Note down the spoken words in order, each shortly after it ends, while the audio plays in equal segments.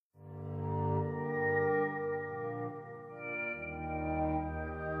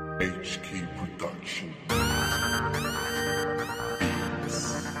HK Production.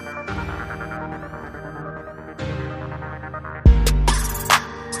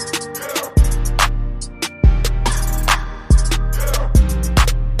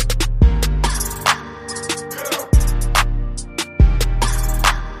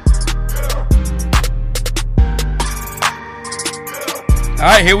 All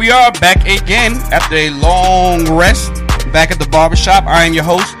right, here we are back again after a long rest. Back at the Barbershop. I am your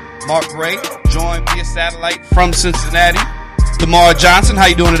host, Mark Gray, joined via satellite from Cincinnati. Lamar Johnson, how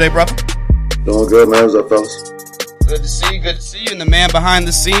you doing today, brother? Doing good, man. What's up, fellas? Good to see you. Good to see you. And the man behind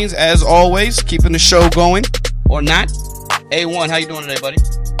the scenes, as always, keeping the show going or not. A1, how you doing today, buddy?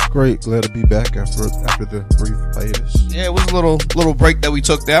 Great. Glad to be back after the brief hiatus. Yeah, it was a little break that we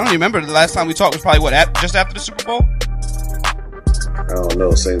took there. I don't remember the last time we talked was probably just after the Super Bowl. I don't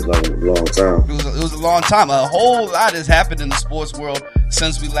know. It seems like a long time. It was a long time. A whole lot has happened in the sports world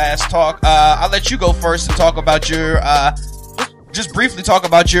since we last talked. I'll let you go first and talk about your, just briefly talk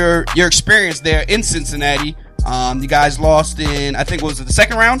about your experience there in Cincinnati. You guys lost in, I think, was it the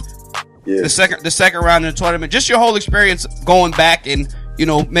second round? Yeah. The second round in the tournament. Just your whole experience going back and, you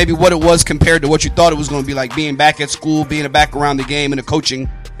know, maybe what it was compared to what you thought it was going to be like being back at school, being back around the game in a coaching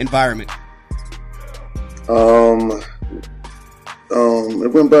environment.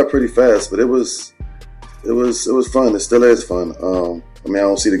 It went by pretty fast, but it was fun. It still is fun. I mean, I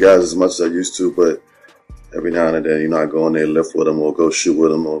don't see the guys as much as I used to, but every now and then, you know, I go in there, lift with them, or go shoot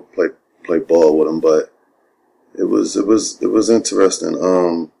with them, or play ball with them. But it was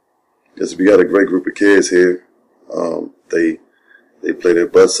interesting. Because we got a great group of kids here. They play their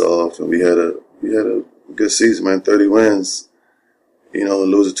butts off, and we had a good season, man. 30 wins. You know,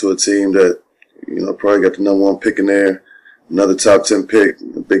 losing to a team that, you know, probably got the number one pick in there. Another top 10 pick,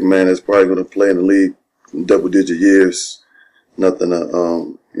 a big man that's probably going to play in the league in double-digit years. Nothing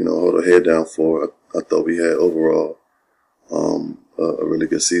to, you know, hold a head down for. I thought we had overall a really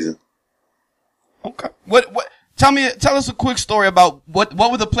good season. Okay. Tell us a quick story about what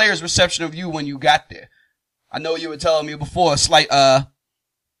were the players' reception of you when you got there? I know you were telling me before a slight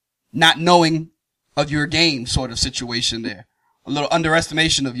not knowing of your game sort of situation there, a little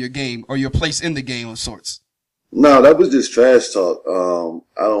underestimation of your game or your place in the game of sorts. No, that was just trash talk. I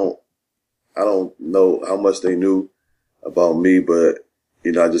don't know how much they knew about me, but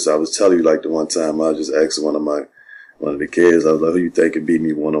you know, I was telling you, like, the one time I just asked one of the kids, I was like, who you think could beat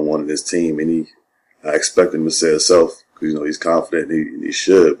me one-on-one in this team? And I expect him to say himself, because, you know, he's confident and he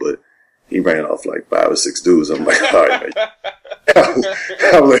should, but he ran off like 5 or 6 dudes. I'm like, all right, man.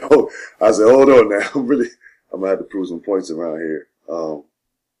 I said, hold on now. I'm gonna have to prove some points around here.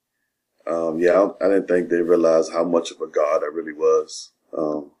 Yeah, I didn't think they realized how much of a god I really was.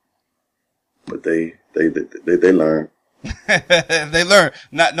 But they learn. They learn.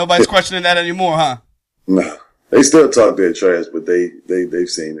 Nobody's questioning that anymore, huh? No, they still talk their trash, but they've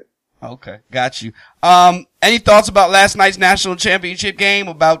seen it. Okay, got you. Any thoughts about last night's national championship game,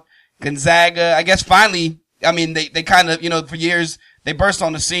 about Gonzaga? I guess finally, I mean, they kind of, you know, for years, they burst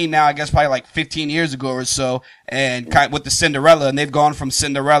on the scene now, I guess probably like 15 years ago or so, and kind of with the Cinderella, and they've gone from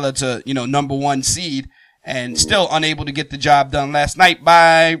Cinderella to, you know, number 1 seed, and still unable to get the job done last night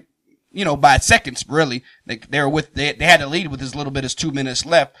by seconds, really. They had to lead with as little bit as 2 minutes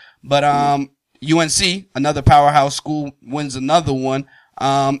left, but, UNC, another powerhouse school, wins another one.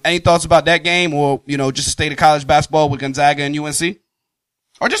 Any thoughts about that game, or, you know, just the state of college basketball with Gonzaga and UNC?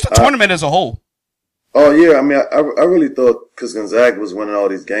 Or just the tournament as a whole? Oh, yeah. I mean, I really thought, because Gonzaga was winning all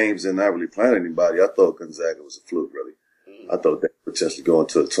these games and not really playing anybody, I thought Gonzaga was a fluke, really. I thought they would potentially go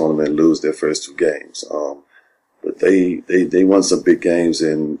into a tournament and lose their first 2 games. But they won some big games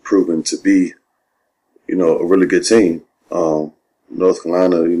and proven to be, you know, a really good team. North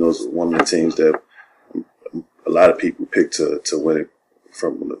Carolina, you know, is one of the teams that a lot of people picked to win it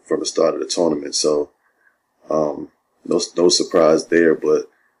from the start of the tournament. So, no surprise there, but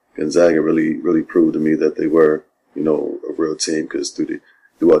Gonzaga really proved to me that they were, you know, a real team, because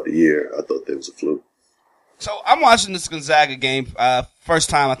throughout the year, I thought they was a fluke. So I'm watching this Gonzaga game, first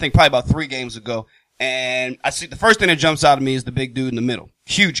time, I think probably about 3 games ago. And I see the first thing that jumps out at me is the big dude in the middle.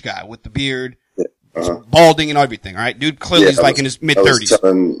 Huge guy with the beard, balding and everything, all right? Dude clearly is like in his mid-30s. I was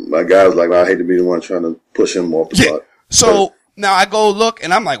telling my guy, was like, I hate to be the one trying to push him off the block. So now I go look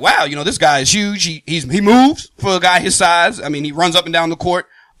and I'm like, wow, you know, this guy is huge. He moves for a guy his size. I mean, he runs up and down the court.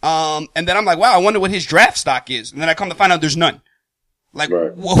 And then I'm like, wow, I wonder what his draft stock is. And then I come to find out there's none. Like,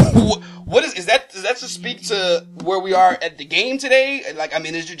 right. What is that? Does that just speak to where we are at the game today? Like, I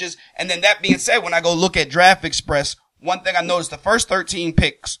mean, is it just, and then that being said, when I go look at Draft Express, one thing I noticed, the first 13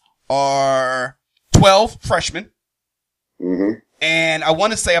 picks are 12 freshmen, and I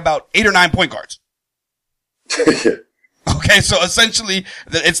want to say about 8 or 9 point guards. Yeah. Okay, so essentially,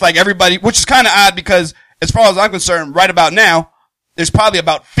 it's like everybody, which is kind of odd because as far as I'm concerned, right about now, there's probably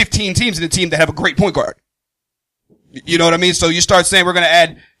about 15 teams in the team that have a great point guard. You know what I mean? So you start saying we're going to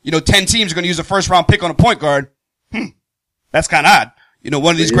add, 10 teams are going to use a first round pick on a point guard. That's kind of odd.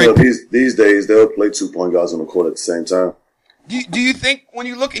 One of these these days they'll play 2 point guards on the court at the same time. Do you think when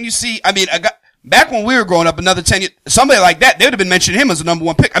you look and you see, back when we were growing up, another 10 years, somebody like that, they would have been mentioning him as the number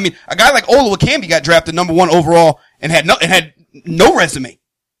 1 pick. A guy like Olu Akambi got drafted number 1 overall and had no resume.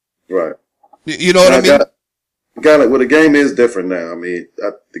 Right. You know what I mean? The game is different now.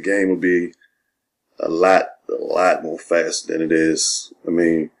 The game will be a lot more fast than it is.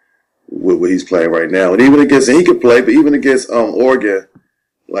 With what he's playing right now. And even against, and he could play, but even against, Oregon,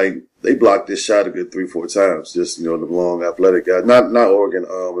 like, they blocked this shot a good 3-4 times. Just, the long athletic guy. Not Oregon, it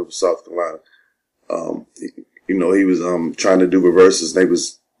was South Carolina. He was, trying to do reverses and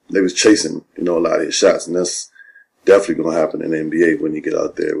they was chasing, a lot of his shots. And that's definitely going to happen in the NBA when you get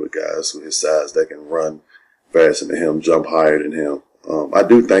out there with guys with his size that can run faster than him, jump higher than him. I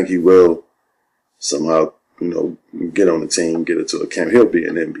do think he will somehow, get on the team, get into a camp. He'll be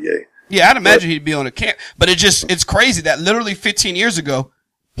in the NBA. Yeah, I'd imagine he'd be on a camp. But it's crazy that literally 15 years ago,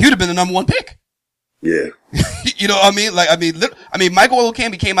 he would have been the number 1 pick. Yeah. You know what I mean? Michael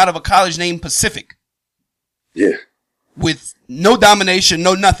Olukemi came out of a college named Pacific. Yeah. With no domination,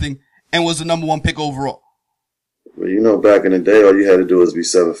 no nothing, and was the number 1 pick overall. Well, back in the day, all you had to do was be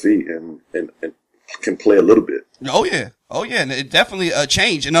 7 feet and can play a little bit. Oh yeah. And it definitely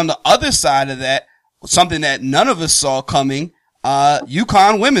changed. And on the other side of that, something that none of us saw coming,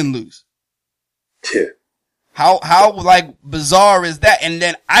 UConn women lose. Yeah. How bizarre is that? And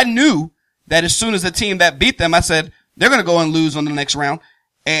then I knew that as soon as the team that beat them, I said, they're going to go and lose on the next round.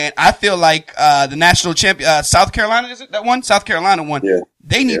 And I feel like, the national champion, South Carolina, is it that one? South Carolina won. Yeah.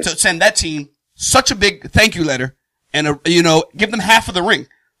 They need to send that team such a big thank you letter and, give them half of the ring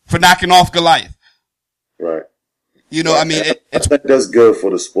for knocking off Goliath. Right. I think that's good for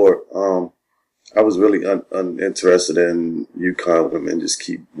the sport. I was really uninterested in UConn women just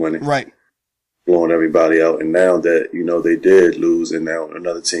keep winning. Right. Blowing everybody out. And now that, they did lose and now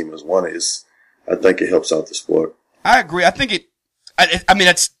another team has won it, I think it helps out the sport. I agree. I think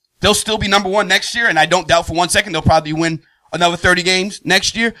they'll still be number 1 next year, and I don't doubt for 1 second they'll probably win another 30 games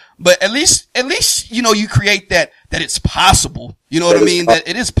next year. But at least, you create that it's possible. You know what I mean? That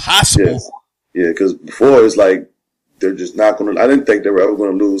it is possible. Yes. Yeah, because before it's like, they're just not going to, I didn't think they were ever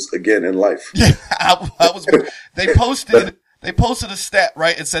going to lose again in life. Yeah, they posted a stat,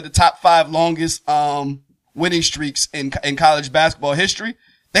 right? It said the top 5 longest, winning streaks in college basketball history.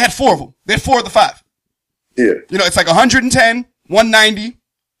 They had 4 of them. They had 4 of the 5. Yeah. It's like 110, 190,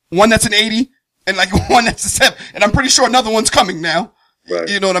 one that's an 80, and like one that's a 7. And I'm pretty sure another one's coming now. Right.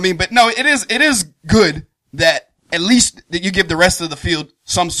 You know what I mean? But no, it is good that at least that you give the rest of the field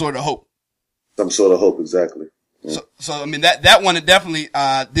some sort of hope. Some sort of hope, exactly. Yeah. So that one it definitely,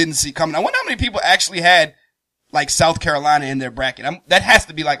 didn't see coming. I wonder how many people actually had like South Carolina in their bracket. That has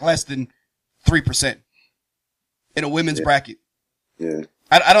to be like less than 3% in a women's bracket. Yeah.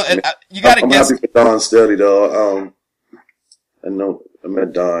 You gotta guess. I'm happy for Don Staley though. I know I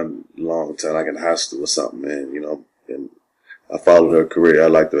met Don a long time, like in high school or something, man, and I followed her career. I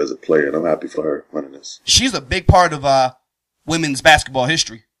liked her as a player and I'm happy for her running this. She's a big part of, women's basketball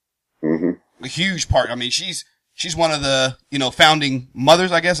history. Mm-hmm. A huge part. She's one of the, founding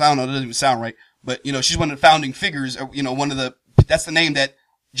mothers, I guess. I don't know. That doesn't even sound right. But, she's one of the founding figures, that's the name that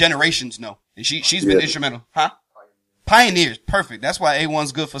generations know. And she's been instrumental. Huh? Pioneers. Perfect. That's why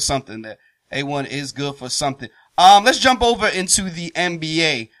A1's good for something. That A1 is good for something. Let's jump over into the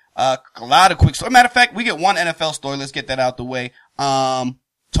NBA. A lot of quick stories. Matter of fact, we get one NFL story. Let's get that out the way.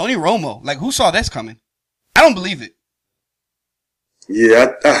 Tony Romo. Like, who saw this coming? I don't believe it.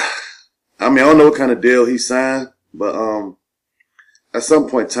 Yeah. I don't know what kind of deal he signed, but, at some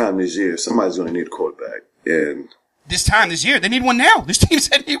point in time this year, somebody's going to need a quarterback. And this year, they need one now. This team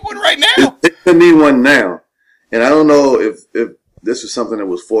said they need one right now. They need one now. And I don't know if this was something that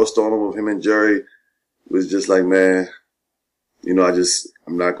was forced on him with him and Jerry. It was just like, man,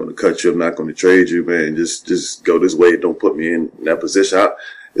 I'm not going to cut you. I'm not going to trade you, man. Just go this way. Don't put me in that position.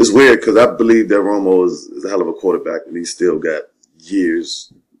 It's weird because I believe that Romo is a hell of a quarterback and he's still got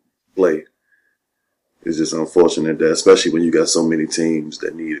years play. It's just unfortunate that, especially when you got so many teams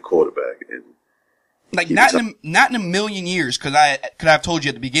that need a quarterback. And like not in a million years, because I could have told you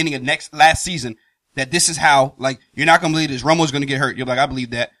at the beginning of last season that this is how, like, you're not going to believe this. Romo's going to get hurt. You're like, I believe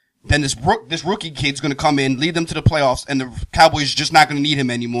that. Then this rookie kid's going to come in, lead them to the playoffs, and the Cowboys are just not going to need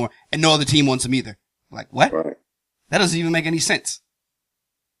him anymore, and no other team wants him either. Like, what? Right. That doesn't even make any sense.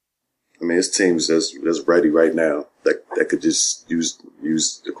 I mean, his team's that's ready right now that could just use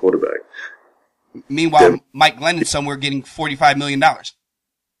the quarterback. Meanwhile, Mike Glennon's somewhere getting $45 million.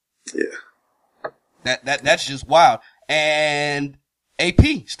 Yeah. That's just wild. And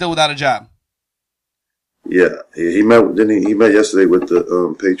AP still without a job. Yeah. He met yesterday with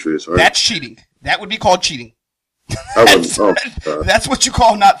the Patriots, right? That's cheating. That would be called cheating. That's what you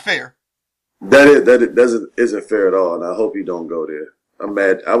call not fair. That isn't fair at all, and I hope he don't go there. I'm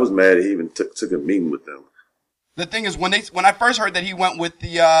mad. I was mad he even took a meeting with them. The thing is, when I first heard that he went with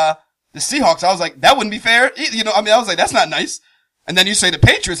the Seahawks, I was like, that wouldn't be fair. I was like, that's not nice. And then you say the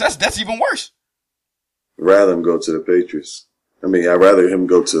Patriots, that's even worse. Rather him go to the Patriots. I mean, I'd rather him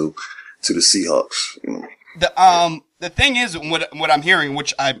go to the Seahawks. The thing is, what I'm hearing,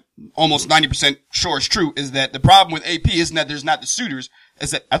 which I'm almost 90% sure is true, is that the problem with AP isn't that there's not the suitors,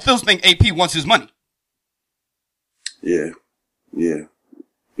 is that I still think AP wants his money. Yeah.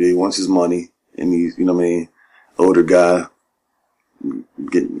 He wants his money, and he's, older guy,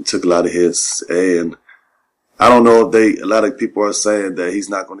 took a lot of hits, and I don't know if a lot of people are saying that he's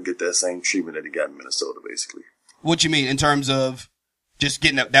not going to get that same treatment that he got in Minnesota, basically. What you mean, in terms of just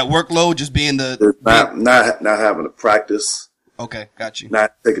getting that workload, just being not having to practice. Okay, got you.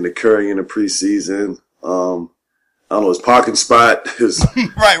 Not taking the Curry in the preseason. I don't know, his parking spot is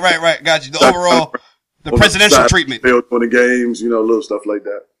right. Got you. The overall, the presidential treatment. Field for the games, little stuff like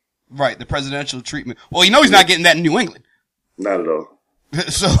that. Right, the presidential treatment. Well, he's not getting that in New England. Not at all.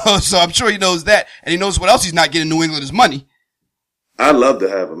 So I'm sure he knows that, and he knows what else he's not getting in New England is money. I'd love to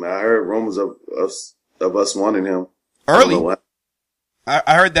have him, man. I heard rumors of us wanting him early.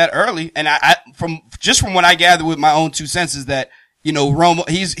 I heard that early, and from what I gathered with my own 2 cents is that Romo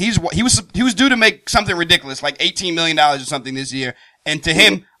he was due to make something ridiculous like $18 million or something this year, and to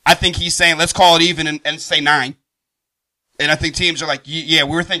him I think he's saying let's call it even and say 9. And I think teams are like, yeah,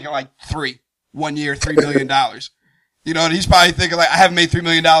 we were thinking like 3, 1 year, $3 million. And he's probably thinking like, I haven't made $3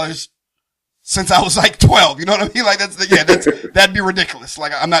 million since I was like 12. You know what I mean? Like that'd be ridiculous.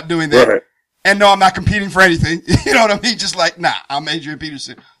 Like I'm not doing that. Right. And no, I'm not competing for anything. You know what I mean? Just like, nah, I'm Adrian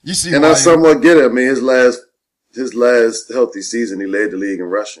Peterson. You see, and I somewhat get it. I mean, his last healthy season, he led the league in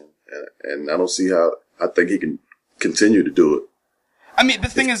rushing, and I don't see how. I think he can continue to do it. I mean, the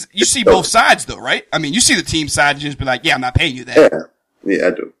thing is, you see both sides, though, right? I mean, you see the team side and just be like, yeah, I'm not paying you that. Yeah,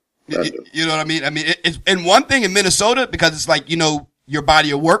 I do. You know what I mean? I mean, it's and one thing in Minnesota because it's like your body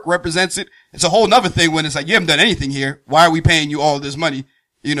of work represents it. It's a whole nother thing when it's like you haven't done anything here. Why are we paying you all this money?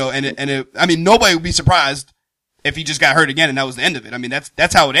 I mean, nobody would be surprised if he just got hurt again and that was the end of it. I mean,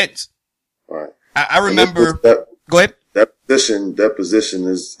 that's how it ends. All right. I remember. Go ahead. That position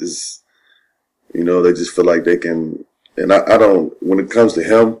is, they just feel like they can, and I don't, when it comes to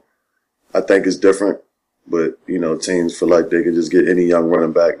him, I think it's different, but, teams feel like they can just get any young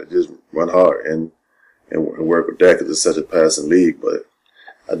running back to just run hard and work with that because it's such a passing league. But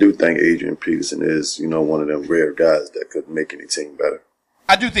I do think Adrian Peterson is, one of them rare guys that could make any team better.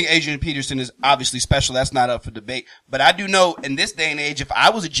 I do think Adrian Peterson is obviously special. That's not up for debate. But I do know in this day and age, if I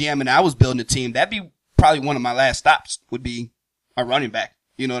was a GM and I was building a team, that'd be probably one of my last stops would be a running back.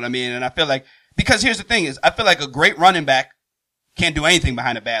 You know what I mean? And I feel like, because here's the thing is, I feel like a great running back can't do anything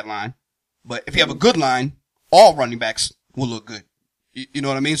behind a bad line. But if you have a good line, all running backs will look good. You know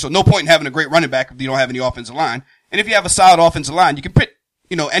what I mean? So no point in having a great running back if you don't have any offensive line. And if you have a solid offensive line, you can put,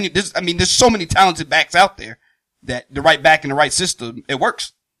 there's so many talented backs out there that the right back in the right system, it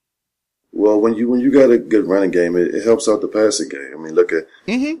works. Well, when you got a good running game, it helps out the passing game. I mean, look at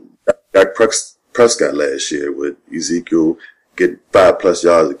Dak Prescott last year with Ezekiel get 5+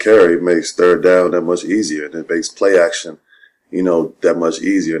 yards of carry, makes third down that much easier, and it makes play action, that much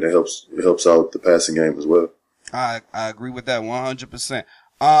easier, and it helps out the passing game as well. I agree with that 100%.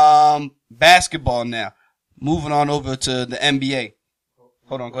 Basketball now. Moving on over to the NBA.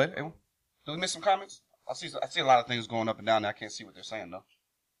 Hold on, go ahead. Anyone? Did we miss some comments? I see a lot of things going up and down there. I can't see what they're saying though.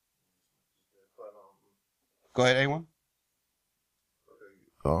 Go ahead, anyone?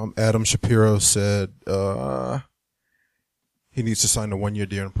 Adam Shapiro said he needs to sign a 1-year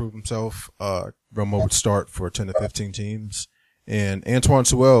deal and prove himself. Romo would start for 10 to 15 teams. And Antoine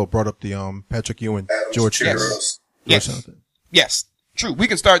Sewell brought up the Patrick Ewing, George. Yes, true. We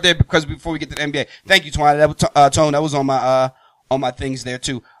can start there because before we get to the NBA. Thank you, Twan. That was Tone. That was on my things there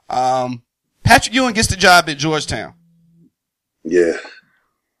too. Patrick Ewing gets the job at Georgetown. Yeah.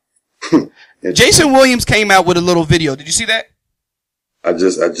 Jason Williams came out with a little video. Did you see that? I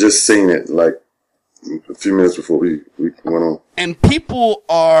just seen it like a few minutes before we went on. And people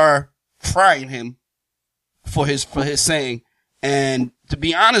are frying him for his saying. And to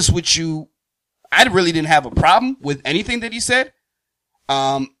be honest with you, I really didn't have a problem with anything that he said.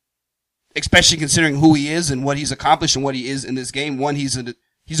 Especially considering who he is and what he's accomplished and what he is in this game. One, he's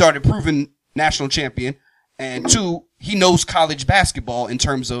already proven national champion. And two, he knows college basketball in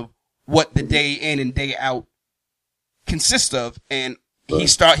terms of what the day in and day out consists of. And he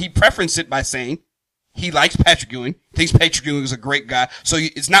preferenced it by saying he likes Patrick Ewing, thinks Patrick Ewing is a great guy. So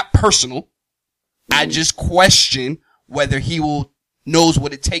it's not personal. I just question whether he knows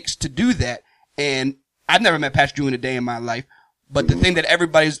what it takes to do that. And I've never met Patrick Ewing a day in my life. But the thing that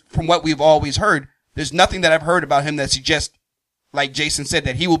from what we've always heard, there's nothing that I've heard about him that suggests, like Jason said,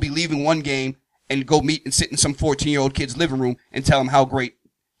 that he will be leaving one game and go meet and sit in some 14-year-old kid's living room and tell him how great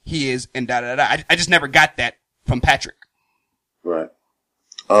he is and da-da-da. I just never got that from Patrick. Right.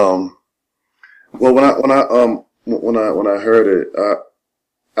 Well, when I heard it,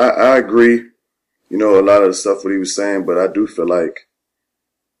 I agree, a lot of the stuff what he was saying, but I do feel like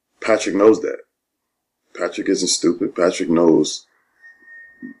Patrick knows that. Patrick isn't stupid. Patrick knows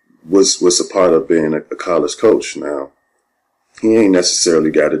what's a part of being a college coach. Now, he ain't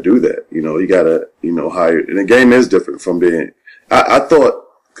necessarily got to do that. He got to, hire. And the game is different from being, I thought,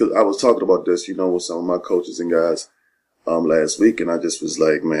 cause I was talking about this, with some of my coaches and guys, last week. And I just was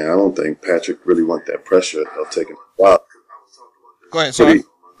like, man, I don't think Patrick really want that pressure of taking a job. Go ahead, sorry.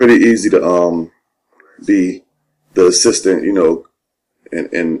 Pretty easy to, be the assistant,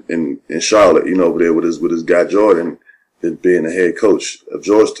 in Charlotte, over there with his guy Jordan, than being the head coach of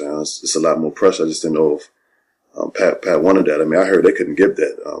Georgetown. It's a lot more pressure. I just didn't know if Pat wanted that. I mean, I heard they couldn't give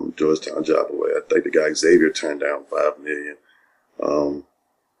that Georgetown job away. I think the guy Xavier turned down $5 million.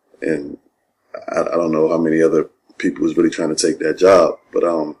 And I don't know how many other people was really trying to take that job, but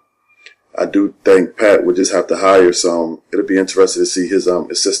I do think Pat would just have to hire some. It'll be interesting to see his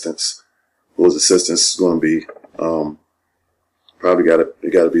assistants. Who his assistants going to be. Probably got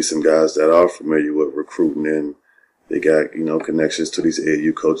to be some guys that are familiar with recruiting, and they got connections to these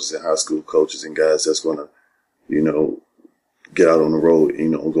AAU coaches and high school coaches and guys that's going to get out on the road,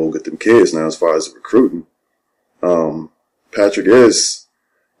 and go get them kids. Now, as far as recruiting, Patrick is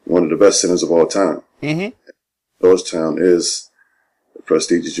one of the best centers of all time. Mm-hmm. Georgetown is a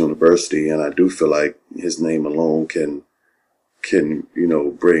prestigious university, and I do feel like his name alone can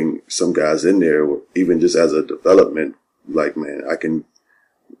bring some guys in there, even just as a development. Like, man, I can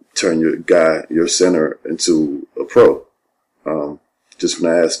turn your center into a pro, just from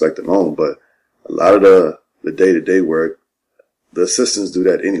that aspect alone. But a lot of the day-to-day work, the assistants do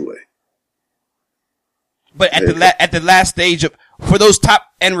that anyway. But at the last stage for those top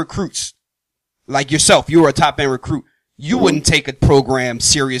end recruits, like yourself, you were a top end recruit. You wouldn't take a program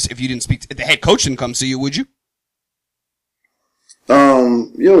serious if you didn't if the head coach didn't come see you, would you?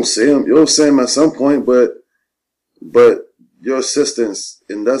 You don't see him. You'll see him at some point, but your assistants,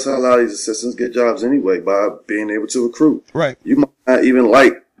 and that's how a lot of these assistants get jobs anyway, by being able to recruit. Right. You might not even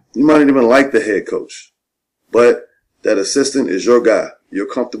like the head coach, but that assistant is your guy. You're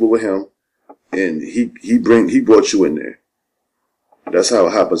comfortable with him, and he brought you in there. That's how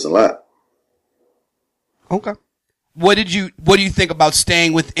it happens a lot. Okay. What do you think about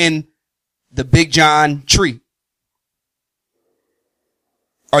staying within the Big John tree?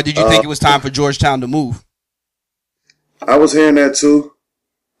 Or did you think it was time for Georgetown to move? I was hearing that too.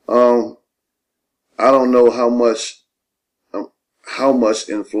 I don't know how much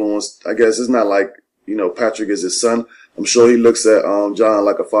influence. I guess it's not like, Patrick is his son. I'm sure he looks at, John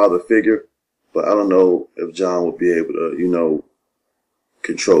like a father figure, but I don't know if John would be able to,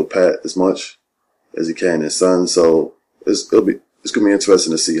 control Pat as much as he can his son. So it's going to be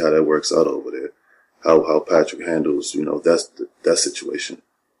interesting to see how that works out over there. How Patrick handles, that situation.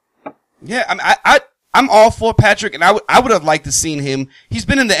 Yeah, I mean, I'm all for Patrick, and I would have liked to seen him. He's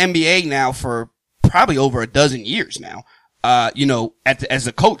been in the NBA now for probably over a dozen years now. As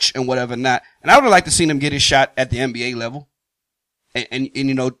a coach and whatever not. And I would have liked to seen him get his shot at the NBA level, and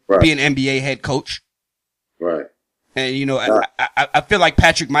right. Be an NBA head coach. Right. And right. I feel like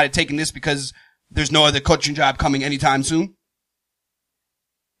Patrick might have taken this because there's no other coaching job coming anytime soon.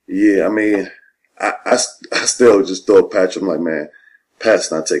 Yeah, I mean, I still just thought Patrick. I'm like, man,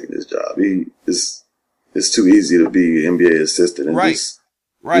 Pat's not taking this job. It's too easy to be an NBA assistant and right. just,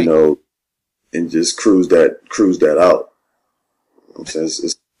 right. And just cruise that out. I'm saying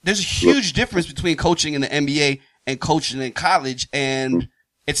there's a huge difference between coaching in the NBA and coaching in college, and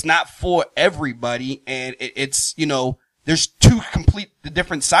it's not for everybody. And it's there's two complete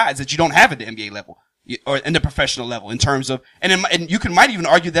different sides that you don't have at the NBA level or in the professional level in terms of, and you might even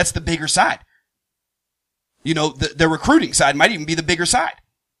argue that's the bigger side. The recruiting side might even be the bigger side.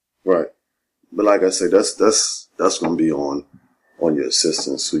 Right. But like I say, that's going to be on on your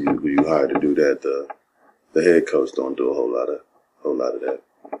assistants who you hire to do that. The head coach don't do a whole lot of that.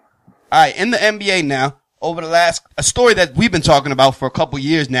 All right, in the NBA now, over the last, a story that we've been talking about for a couple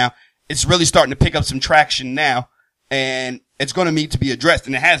years now, it's really starting to pick up some traction now, and it's going to need to be addressed,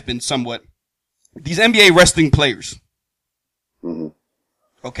 and it has been somewhat. These NBA resting players. Mm-hmm.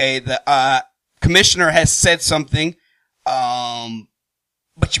 Okay, the commissioner has said something,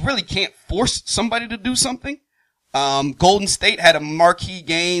 but you really can't force somebody to do something. Golden State had a marquee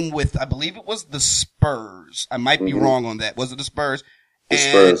game with, I believe it was the Spurs. I might be wrong on that. Was it the Spurs? The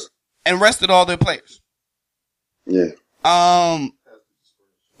Spurs. And rested all their players. Yeah.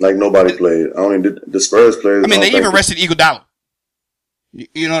 Like nobody played. I only did the Spurs players. I mean, they even rested Iguodala.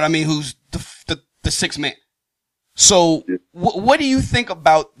 You know what I mean? Who's the sixth man. So, yeah. What do you think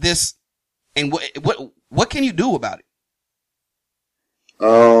about this, and what can you do about it?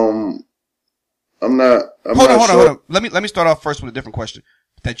 I'm not. Hold on. Let me start off first with a different question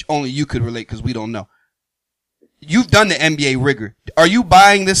that only you could relate because we don't know. You've done the NBA rigor. Are you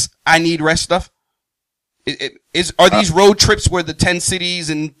buying this I need rest stuff? Are these road trips where the 10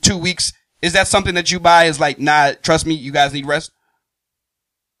 cities in 2 weeks, is that something that you buy as like, nah, trust me, you guys need rest?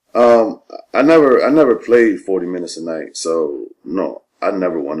 I never played 40 minutes a night, so no, I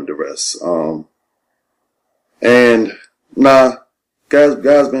never wanted to rest. And nah, guys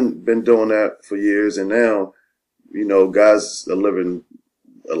been doing that for years, and now, you know, guys are living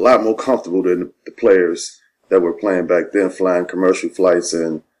a lot more comfortable than the players that were playing back then, flying commercial flights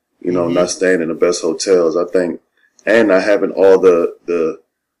and, you know, not staying in the best hotels, I think, and not having all the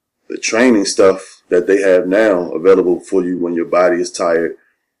training stuff that they have now available for you when your body is tired.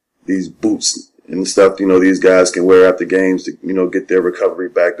 These boots and stuff, you know, these guys can wear after games to, you know, get their recovery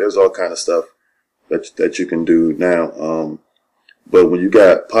back. There's all kind of stuff that you can do now. But when you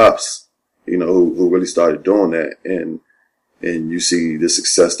got Pops, you know, who really started doing that, and you see the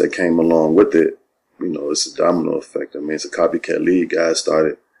success that came along with it, you know, it's a domino effect. I mean, it's a copycat league. Guys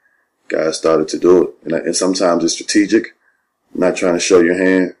started to do it. And sometimes it's strategic, not trying to show your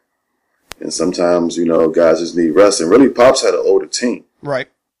hand. And sometimes, you know, guys just need rest. And really, Pops had an older team. Right.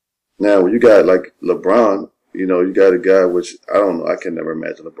 Now, when you got like LeBron, you know, you got a guy which I don't know. I can never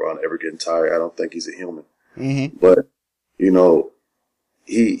imagine LeBron ever getting tired. I don't think he's a human. Mm-hmm. But, you know,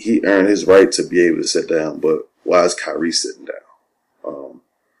 he earned his right to be able to sit down. But why is Kyrie sitting down?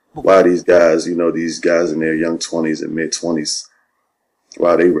 Why are these guys, you know, these guys in their young 20s and mid 20s,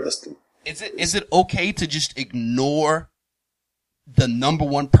 why are they resting? Is it okay to just ignore the number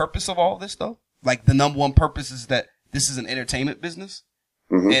one purpose of all this, though? Like, the number one purpose is that this is an entertainment business,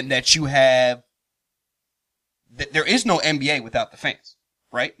 and that you have that there is no NBA without the fans,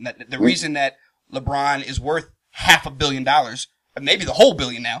 right? And that the reason that LeBron is worth $500 million, or maybe the whole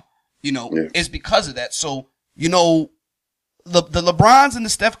billion now, you know, is because of that. So, you know, the LeBrons and the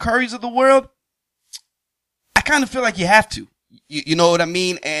Steph Currys of the world, I kind of feel like you have to. You know what I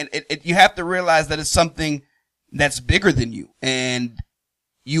mean? And you have to realize that it's something that's bigger than you, and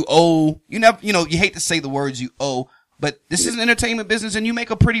you owe, you hate to say the words you owe, but this is an entertainment business and you make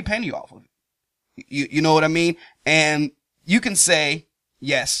a pretty penny off of it. You know what I mean? And you can say,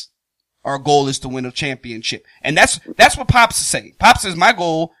 yes, our goal is to win a championship. And that's what Pops is saying. Pops says my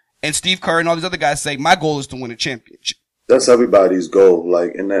goal, and Steve Kerr and all these other guys say my goal is to win a championship. That's everybody's goal.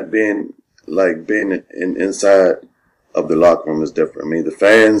 Like, and that being inside of the locker room is different. I mean, the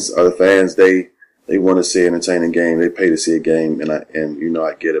fans are the fans. They want to see an entertaining game. They pay to see a game, and you know,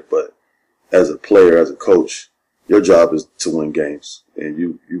 I get it. But as a player, as a coach, your job is to win games, and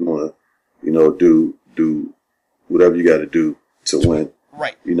you want to, you know, do whatever you got to do to win.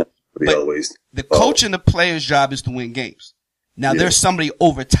 Right. You know, always. The coach and the player's job is to win games. Now, there's somebody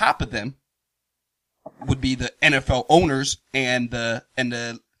over top of them, would be the NFL owners and the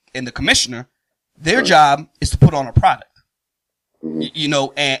commissioner. Their job is to put on a product, you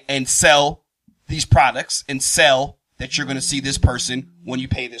know, and sell these products, and sell that you're going to see this person when you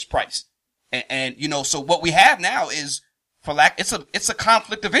pay this price. And, you know, so what we have now is, it's a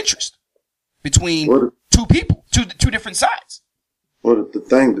conflict of interest between two people, two different sides. Well, the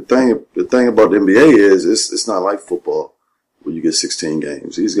thing about the NBA is it's not like football where you get 16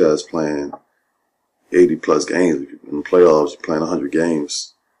 games. These guys playing 80 plus games. In the playoffs, you're playing 100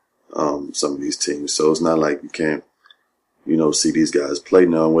 games. Some of these teams. So it's not like you can't, you know, see these guys play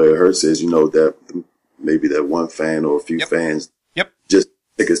now. Where it hurts is, you know, that maybe that one fan or a few fans just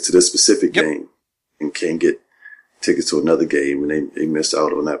tickets to this specific game and can't get tickets to another game, and they miss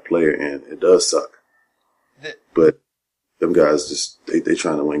out on that player, and it does suck. But them guys they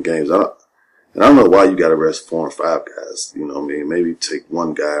trying to win games. I don't know why you got to rest 4 and 5 guys. You know what I mean? Maybe take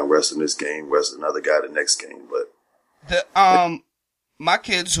one guy and rest in this game, rest another guy the next game. But my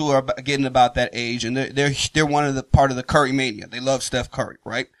kids who are getting about that age, and they're one of the part of the Curry mania. They love Steph Curry,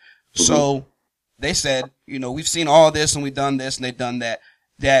 right? Mm-hmm. So they said, we've seen all this and we've done this and they've done that.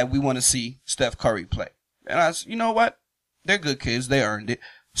 Dad, we want to see Steph Curry play. And I said, you know what? They're good kids. They earned it.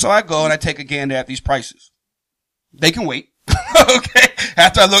 So I go and I take a gander at these prices. They can wait. Okay.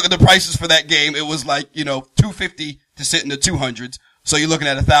 After I look at the prices for that game, it was like, $250 to sit in the 200s. So you're looking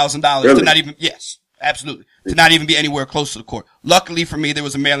at $1,000 really? To not even, yes, absolutely. To not even be anywhere close to the court. Luckily for me, there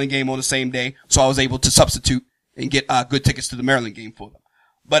was a Maryland game on the same day. So I was able to substitute and get good tickets to the Maryland game for them.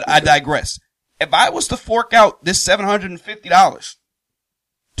 But I digress. If I was to fork out this $750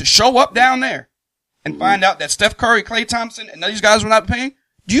 to show up down there and find out that Steph Curry, Klay Thompson, and these guys were not paying,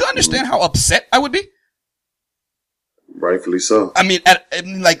 do you understand how upset I would be? Rightfully so. I mean,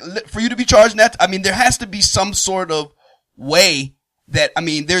 for you to be charging that, there has to be some sort of way that,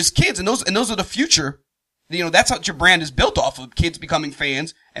 there's kids and those are the future. That's what your brand is built off of. Kids becoming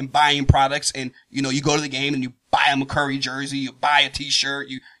fans and buying products, and, you go to the game and you buy them a Curry jersey, you buy a t-shirt,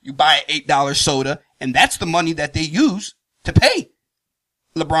 you buy an $8 soda, and that's the money that they use to pay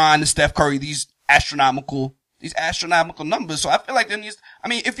LeBron and Steph Curry these astronomical numbers. So I feel like there needs,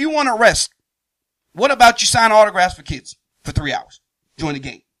 if you want to rest, what about you sign autographs for kids for 3 hours during the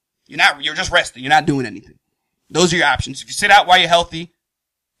game? You're just resting. You're not doing anything. Those are your options. If you sit out while you're healthy,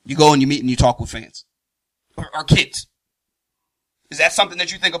 you go and you meet and you talk with fans or kids. Is that something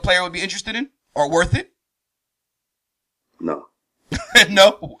that you think a player would be interested in or worth it? No.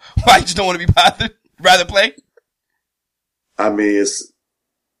 No? Why? You just don't want to be bothered? Rather play? Are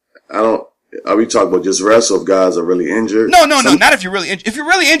we talking about just rest or if guys are really injured? No, not if you're really injured. If you're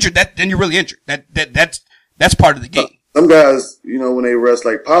really injured, then you're really injured. That's part of the game. Some guys, when they rest,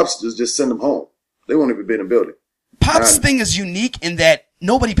 like Pops, just send them home. They won't even be in the building. Pop's thing is unique in that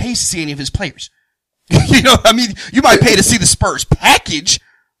nobody pays to see any of his players. You might pay to see the Spurs package,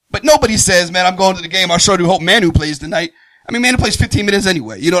 but nobody says, man, I'm going to the game. I'll sure do hope Manu plays tonight. Manu plays 15 minutes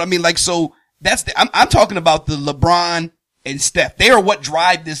anyway. You know what I mean? So that's I'm talking about the LeBron and Steph. They are what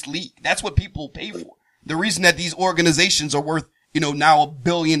drive this league. That's what people pay for. The reason that these organizations are worth, now $1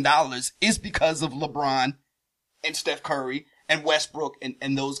 billion is because of LeBron and Steph Curry and Westbrook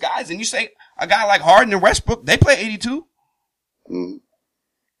and those guys. And you say a guy like Harden and Westbrook, they play 82. Mm.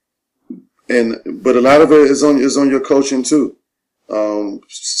 But a lot of it is on your coaching too.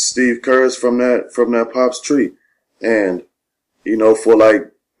 Steve Kerr is from that Pops tree. And, for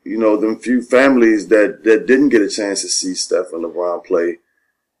them few families that didn't get a chance to see Steph and LeBron play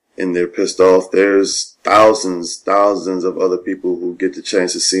and they're pissed off, there's thousands of other people who get the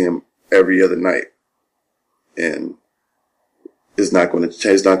chance to see him every other night. And it's not going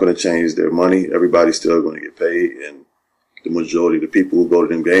to change their money. Everybody's still going to get paid, and the majority of the people who go to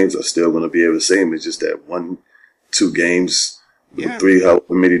them games are still going to be able to see him. It's just that 1-2 games, 3 however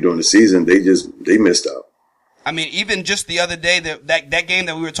many during the season, they missed out. Even just the other day, that game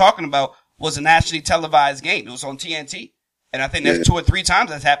that we were talking about was a nationally televised game. It was on TNT. And I think that's 2 or 3 times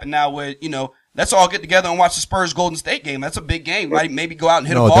that's happened now where, let's all get together and watch the Spurs Golden State game. That's a big game, right? Maybe go out and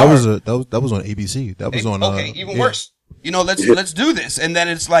hit a ball. That was on ABC. That was on, even worse. Let's do this. And then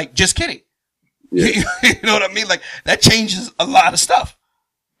it's like, just kidding. Yeah. You know what I mean? Like, that changes a lot of stuff.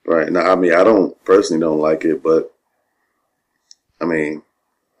 Right. Now, I personally don't like it, but I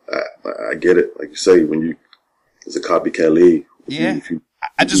get it. Like you say, it's a copycat league. Yeah.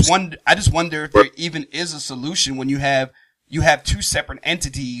 I just wonder if there even is a solution when you have 2 separate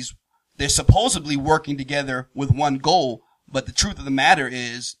entities. They're supposedly working together with one goal, but the truth of the matter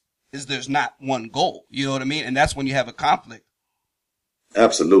is there's not one goal. You know what I mean? And that's when you have a conflict.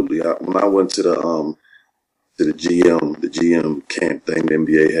 Absolutely. When I went to the GM camp thing the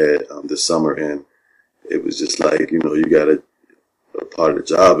NBA had this summer, and it was just like, you got a part of the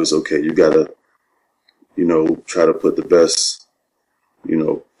job is, okay, you got to, try to put the best,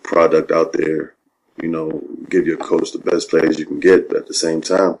 product out there, give your coach the best players you can get, but at the same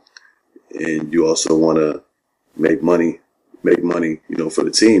time, and you also want to make money, for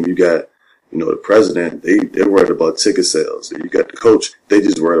the team. You got, the president, they're worried about ticket sales. You got the coach, they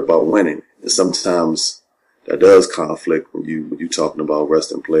just worried about winning. And sometimes that does conflict when you talking about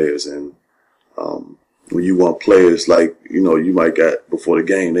resting players. And, when you want players like, you might got before the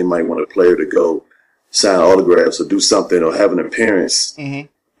game, they might want a player to go sign autographs or do something or have an appearance, the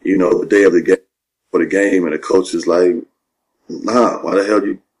day of the game for the game. And the coach is like, nah, why the hell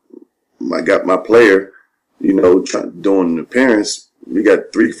I got my player, doing an appearance. We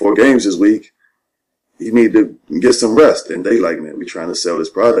got 3-4 games this week. You need to get some rest. And they like, man, we trying to sell this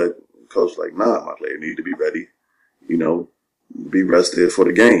product. Coach like, nah, my player need to be ready, be rested for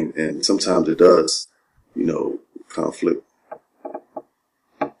the game. And sometimes it does, conflict.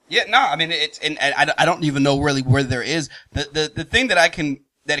 Yeah, no, I mean, and I don't even know really where there is. The thing that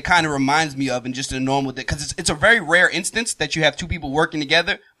it kind of reminds me of, and just in a normal day, because it's a very rare instance that you have two people working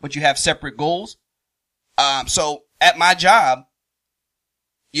together, but you have separate goals. So at my job,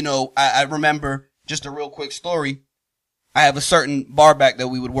 I remember just a real quick story. I have a certain bar back that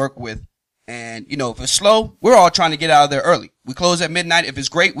we would work with. And, if it's slow, we're all trying to get out of there early. We close at midnight. If it's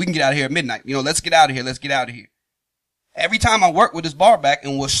great, we can get out of here at midnight. Let's get out of here. Let's get out of here. Every time I work with this bar back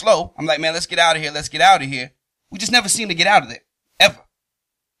and we're slow, I'm like, man, let's get out of here. Let's get out of here. We just never seem to get out of there. Ever.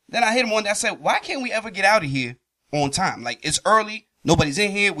 Then I hit him one day. I said, why can't we ever get out of here on time? Like, it's early. Nobody's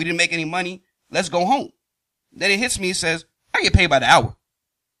in here. We didn't make any money. Let's go home. Then it hits me and says, I get paid by the hour.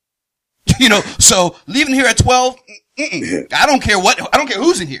 So leaving here at 12, I don't care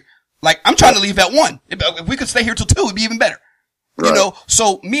who's in here. Like, I'm trying to leave at 1. If we could stay here till 2, it'd be even better. Right.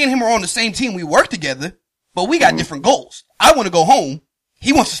 So me and him are on the same team. We work together, but we got different goals. I want to go home.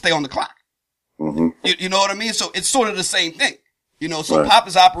 He wants to stay on the clock. Mm-hmm. You know what I mean? So it's sort of the same thing. So right. Pop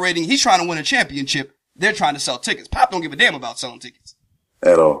is operating. He's trying to win a championship. They're trying to sell tickets. Pop don't give a damn about selling tickets.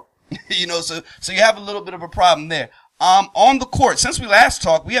 At all. So you have a little bit of a problem there. On the court, since we last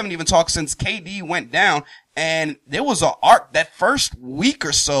talked, we haven't even talked since KD went down, and there was an arc that first week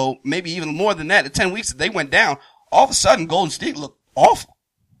or so, maybe even more than that, the 10 weeks that they went down, all of a sudden Golden State looked awful.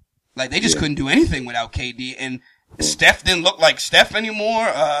 Like, they just couldn't do anything without KD, and Steph didn't look like Steph anymore.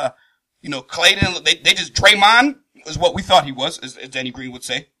 Clay didn't look, they just, Draymond is what we thought he was, as Danny Green would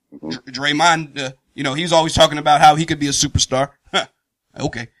say. Draymond, he's always talking about how he could be a superstar.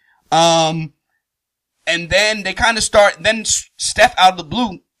 Okay. And then they kind of then Steph out of the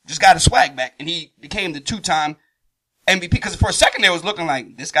blue just got his swag back, and he became the 2-time MVP. Because for a second there, it was looking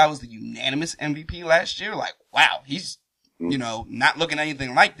like this guy was the unanimous MVP last year. Like, wow, he's, not looking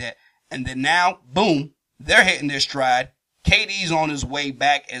anything like that. And then now, boom, they're hitting their stride. KD's on his way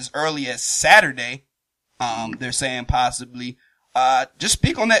back as early as Saturday. They're saying possibly. Just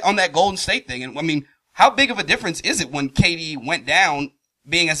speak on that Golden State thing. And I mean, how big of a difference is it when KD went down,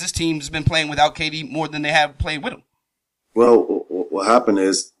 being as this team's been playing without KD more than they have played with him? Well, what happened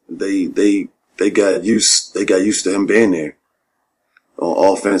is they got used to him being there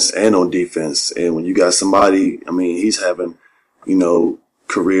on offense and on defense. And when you got somebody, I mean, he's having,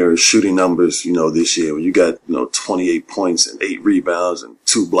 career shooting numbers, this year. When you got, 28 points and 8 rebounds and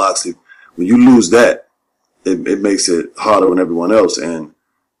 2 blocks, when you lose that, it makes it harder on everyone else. And,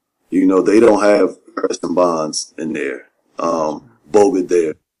 they don't have Harrison Barnes in there. Bogut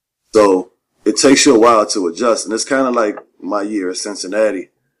there. So it takes you a while to adjust. And it's kind of like my year at Cincinnati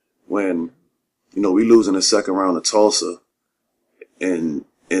when, we lose in the second round of Tulsa. And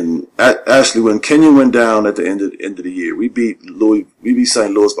actually when Kenyon went down at the end of the year, we beat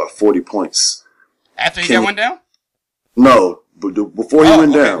St. Louis by 40 points. After he went down? No, but before he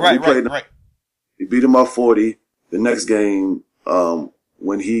went down. Right. We beat him by 40. The next game,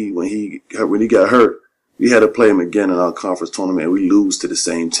 when he got hurt, we had to play him again in our conference tournament, and we lose to the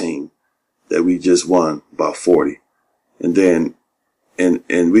same team that we just won by 40. And then,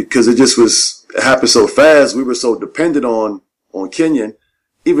 because it happened so fast, we were so dependent on Kenyon,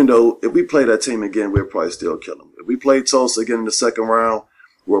 even though if we play that team again, we'll probably still kill them. If we play Tulsa again in the second round,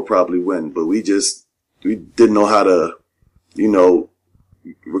 we'll probably win. But we didn't know how to,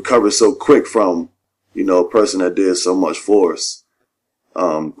 recover so quick from, a person that did so much for us.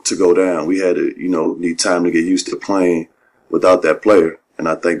 To go down. We had to, need time to get used to playing without that player. And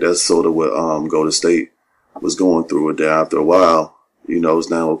I think that's sort of what, Golden State was going through. And then after a while, it's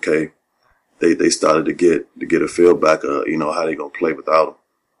now okay. They started to get a feel back of, how they going to play without him.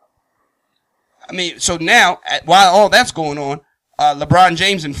 I mean, so now, while all that's going on, LeBron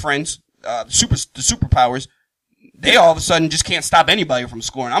James and friends, the superpowers, they all of a sudden just can't stop anybody from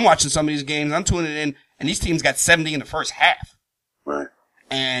scoring. I'm watching some of these games. I'm tuning in, and these teams got 70 in the first half. Right.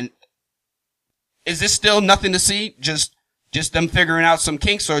 And is this still nothing to see? Just them figuring out some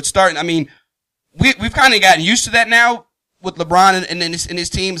kinks, or it's starting? I mean, we've kind of gotten used to that now with LeBron and his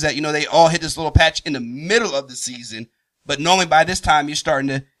teams that, they all hit this little patch in the middle of the season. But normally by this time you're starting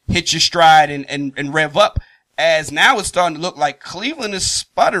to hit your stride and rev up, as now it's starting to look like Cleveland is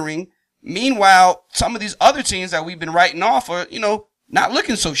sputtering. Meanwhile, some of these other teams that we've been writing off are, not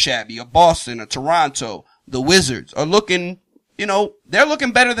looking so shabby. A Boston, a Toronto, the Wizards are looking, they're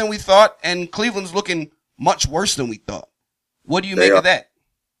looking better than we thought, and Cleveland's looking much worse than we thought. What do you make of that?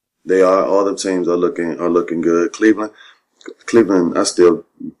 They are. All the teams are looking good. Cleveland, I'm still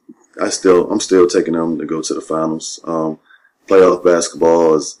taking them to go to the finals. Playoff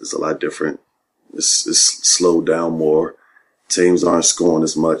basketball is a lot different. It's slowed down more. Teams aren't scoring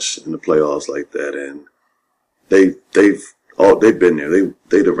as much in the playoffs like that, and they've they've been there.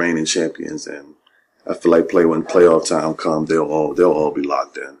 They the reigning champions, and I feel like when playoff time comes, they'll all be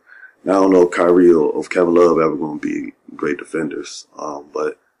locked in. Now, I don't know if Kyrie or if Kevin Love ever going to be great defenders,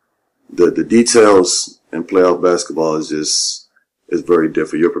 but the details in playoff basketball is very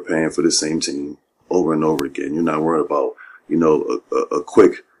different. You're preparing for the same team over and over again. You're not worried about a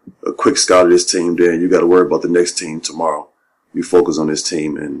quick scout of this team. Then you got to worry about the next team tomorrow. You focus on this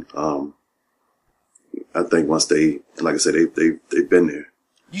team, and I think once like I said, they've been there.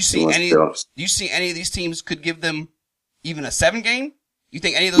 Do you see any of these teams could give them even a 7-game? You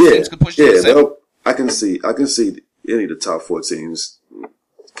think any of those teams could push them to 7? I can see any of the top 4 teams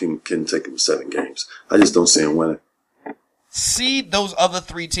can take them 7 games. I just don't see them winning. Seed those other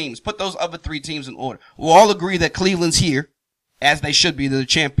 3 teams. Put those other 3 teams in order. We'll all agree that Cleveland's here, as they should be. They're the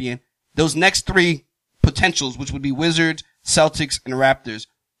champion. Those next 3 potentials, which would be Wizards, Celtics, and Raptors,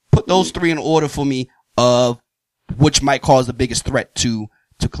 put those 3 in order for me of which might cause the biggest threat to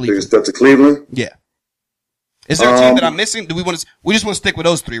Cleveland. Biggest threat to Cleveland? Yeah. Is there a team that I'm missing? We just want to stick with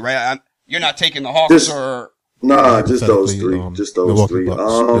those 3, right? You're not taking the Hawks or? Nah, just those 3. Just those Milwaukee 3.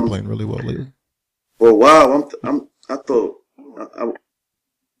 Bucks. They're playing really well lately. Well, wow.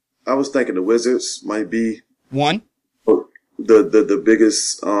 I was thinking the Wizards might be one. The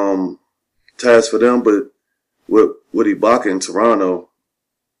biggest task for them, but with Ibaka in Toronto,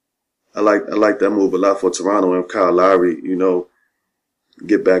 I like that move a lot for Toronto. And Kyle Lowry,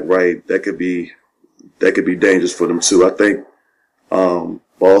 get back right, that could be dangerous for them too. I think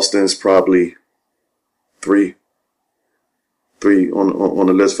Boston's probably 3 on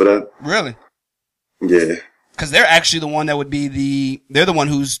the list for that. Really? Yeah. Because they're actually the one that would be they're the one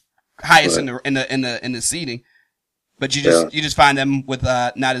who's highest in the seeding. But you just find them with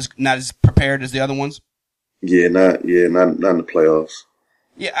not as prepared as the other ones. Yeah, not in the playoffs.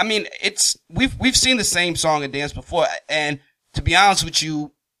 Yeah, I mean we've seen the same song and dance before, and to be honest with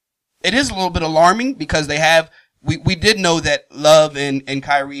you, it is a little bit alarming because we did know that Love and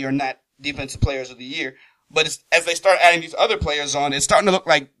Kyrie are not defensive players of the year, but as they start adding these other players on, it's starting to look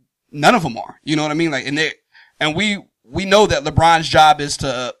like none of them are. You know what I mean? Like, and we know that LeBron's job is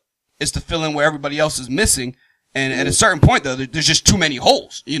to fill in where everybody else is missing. And at a certain point though, there's just too many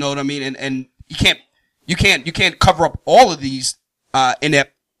holes. You know what I mean? And you can't cover up all of these,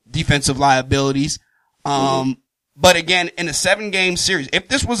 inept defensive liabilities. But again, in a 7-game series, if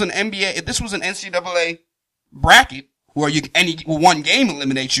this was an NCAA bracket where any one game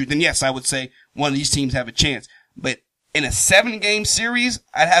eliminates you, then yes, I would say one of these teams have a chance. But in a 7-game series,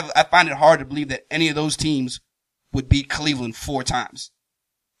 I find it hard to believe that any of those teams would beat Cleveland 4 times.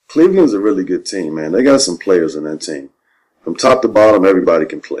 Cleveland's a really good team, man. They got some players in that team. From top to bottom, everybody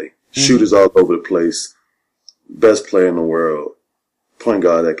can play. Shooters all over the place. Best player in the world. Point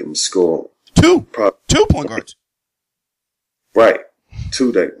guard that can score. 2 point guards. Right.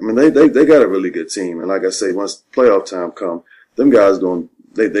 2 that. I mean, they got a really good team. And like I say, once playoff time come, them guys I feel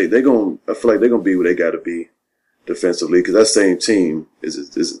like they're going to be where they got to be defensively. Cause that same team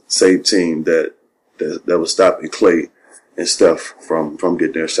is the same team that was stopping Clay and Steph from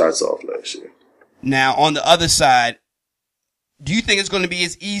getting their shots off last year. Now, on the other side, do you think it's going to be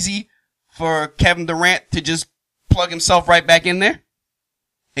as easy for Kevin Durant to just plug himself right back in there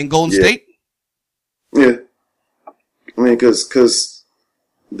in Golden State? Yeah. I mean, cause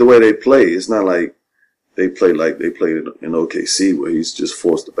the way they play, it's not like they played in OKC where he's just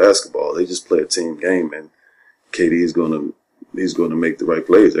forced the basketball. They just play a team game, and KD is going to make the right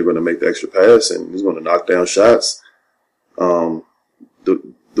plays. They're going to make the extra pass, and he's going to knock down shots.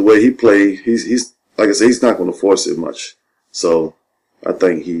 The way he played, he's like I said, he's not going to force it much. So I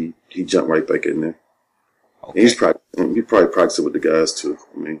think he jumped right back in there. Okay. He probably practiced with the guys too.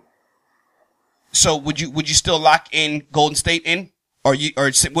 I mean, so would you still lock in Golden State in, or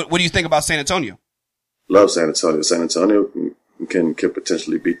what do you think about San Antonio? Love San Antonio. San Antonio can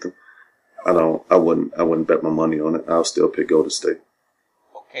potentially beat them. I wouldn't bet my money on it. I'll still pick Golden State.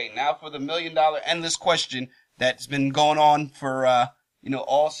 Okay, now for the $1 million endless question that's been going on for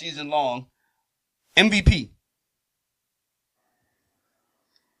all season long. MVP.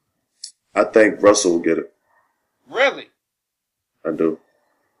 I think Russell will get it. Really? I do.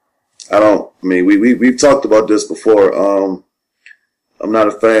 We've talked about this before. I'm not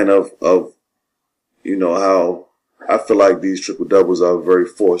a fan of how I feel like these triple doubles are very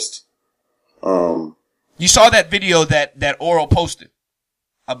forced. You saw that video that Oral posted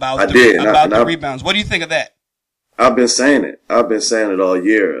about the rebounds. What do you think of that? I've been saying it all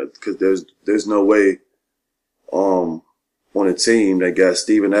year because there's no way on a team that got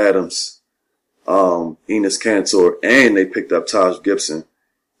Steven Adams, Enes Kanter, and they picked up Taj Gibson.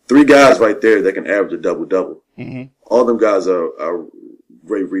 3 guys right there that can average a double-double. All them guys are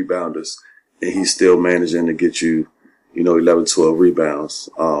great rebounders, and he's still managing to get you, 11, 12 rebounds.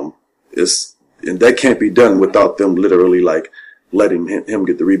 And that can't be done without them literally like letting him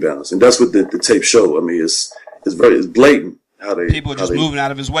get the rebounds. And that's what the tape show. I mean, it's blatant how they people are just moving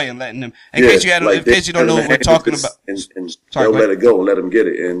out of his way and letting him. In Yeah, case you don't know what we're talking about, and Sorry, they'll go let it go and let him get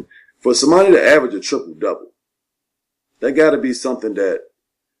it. And for somebody to average a triple double, that got to be something that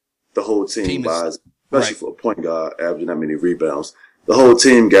the whole team buys, especially for a point guard averaging that many rebounds. The whole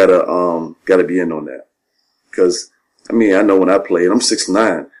team gotta be in on that. Because I mean, I know when I played, I'm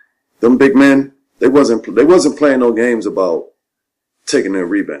 6'9". Them big men, they wasn't playing no games about taking their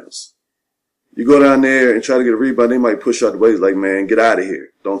rebounds. You go down there and try to get a rebound, they might push out the way. It's like, man, get out of here.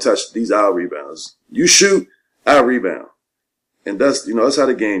 Don't touch these our rebounds. You shoot, I rebound. And that's how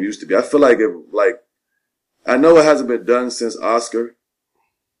the game used to be. I feel like I know it hasn't been done since Oscar,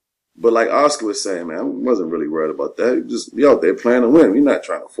 but like Oscar was saying, man, I wasn't really worried about that. Just be out there playing to win. We're not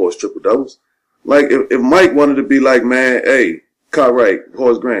trying to force triple doubles. Like if Mike wanted to be like, man, hey, Cartwright,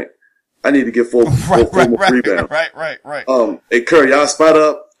 Horace Grant, I need to get four more rebounds. Right. Hey Curry, y'all spot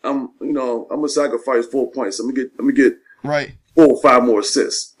up. I'm gonna sacrifice 4 points. I'm gonna get right 4 or 5 more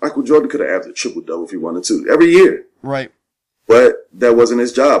assists. Michael Jordan could have averaged a triple double if he wanted to every year. Right. But that wasn't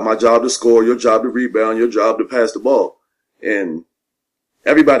his job. My job to score, your job to rebound, your job to pass the ball. And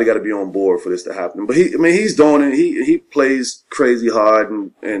everybody got to be on board for this to happen. But he's doing it. He plays crazy hard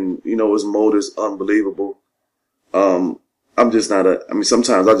and his mode is unbelievable. I'm just not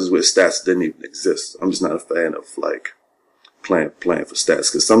sometimes I just wish stats didn't even exist. I'm just not a fan of like playing for stats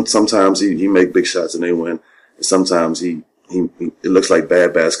because sometimes he make big shots and they win. And sometimes it looks like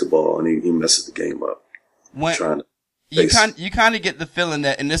bad basketball and he messes the game up. You kind of get the feeling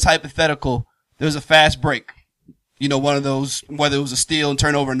that in this hypothetical, there's a fast break. One of those, whether it was a steal and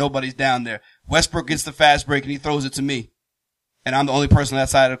turnover, nobody's down there. Westbrook gets the fast break and he throws it to me. And I'm the only person on that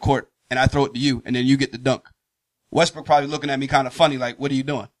side of the court and I throw it to you and then you get the dunk. Westbrook probably looking at me kind of funny, like, what are you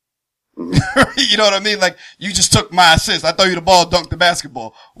doing? Mm-hmm. You know what I mean? Like, you just took my assist. I throw you the ball, dunk the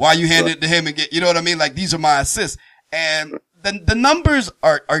basketball. Why you hand it to him and get, you know what I mean? Like, these are my assists. And the numbers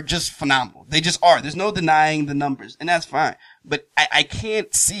are just phenomenal. They just are. There's no denying the numbers and that's fine. But I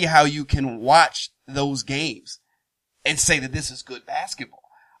can't see how you can watch those games and say that this is good basketball.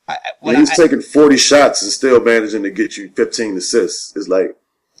 He's taking 40 shots and still managing to get you 15 assists. It's like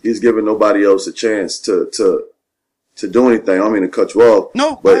he's giving nobody else a chance to do anything. I don't mean to cut you off.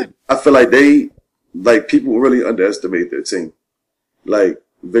 No, but I feel like people really underestimate their team. Like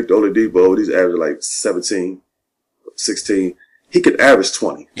Victor Oladipo, he's averaging like 17, 16. He could average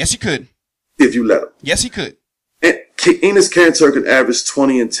 20. Yes, he could. If you let him. Yes, he could. And Enes Kanter can average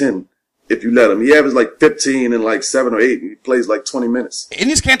 20 and 10. If you let him. He averages like 15 and like 7 or 8. And he plays like 20 minutes.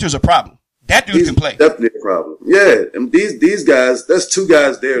 Enes Kanter's a problem. That dude can play. Definitely a problem. Yeah. And these guys, there's 2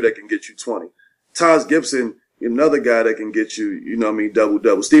 guys there that can get you 20. Taj Gibson, another guy that can get you,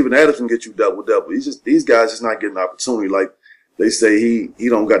 double-double. Steven Adams can get you double-double. These guys just not getting opportunity. Like they say he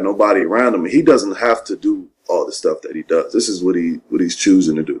don't got nobody around him. He doesn't have to do all the stuff that he does. This is what he's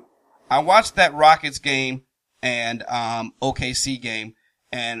choosing to do. I watched that Rockets game and, OKC game.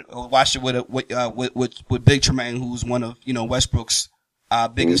 And watched it with Big Tremaine, who's one of, Westbrook's,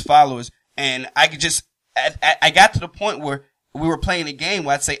 biggest followers. And I got to the point where we were playing a game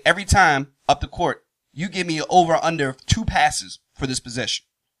where I'd say every time up the court, you give me over or under 2 passes for this possession.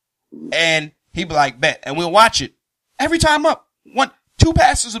 And he'd be like, bet. And we'll watch it every time up. 2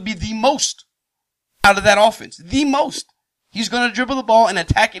 passes would be the most out of that offense. The most. He's going to dribble the ball and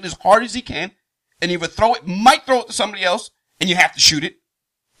attack it as hard as he can. And either might throw it to somebody else and you have to shoot it.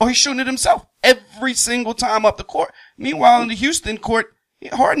 Or he's shooting it himself every single time up the court. Meanwhile, in the Houston court,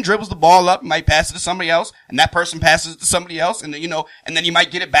 Harden dribbles the ball up, might pass it to somebody else, and that person passes it to somebody else, and then, and then he might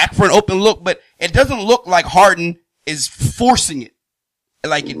get it back for an open look, but it doesn't look like Harden is forcing it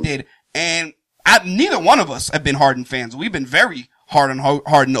like it did. And neither one of us have been Harden fans. We've been very hard on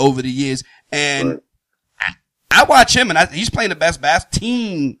Harden over the years, and I watch him, and he's playing the best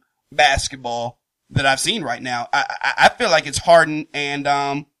team basketball that I've seen right now. I feel like it's Harden and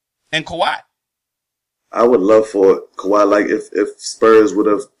Kawhi. I would love for Kawhi, like if Spurs would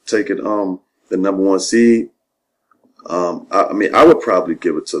have taken the number 1 seed. I would probably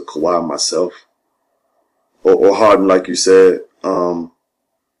give it to Kawhi myself, or Harden, like you said.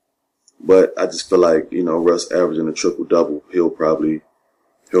 But I just feel like Russ averaging a triple double, he'll probably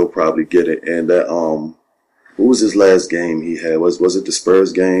get it. And that what was his last game he had? Was it the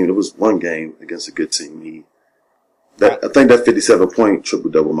Spurs game? It was one game against a good team. I think that 57-point triple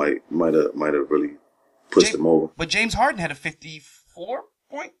double might have really pushed him over. But James Harden had a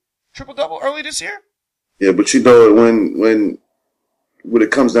 54-point triple double early this year. Yeah, but you know, when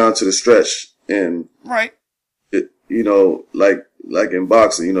it comes down to the stretch and Right. it, you know, like in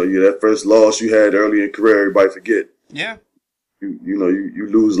boxing, you know, that first loss you had early in your career, everybody forget. Yeah. You know, you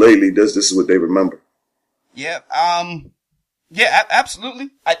lose lately. This is what they remember. Yeah. Yeah,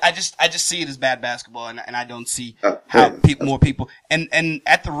 absolutely. I just see it as bad basketball, and I don't see how more people, and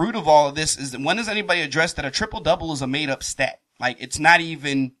at the root of all of this is that when does anybody address that a triple double is a made up stat? Like, it's not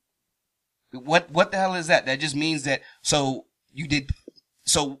even, what the hell is that? That just means that, so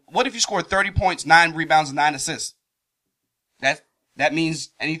what if you scored 30 points, 9 rebounds, and 9 assists? That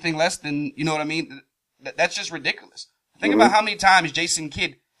means anything less than, you know what I mean? That's just ridiculous. Think about how many times Jason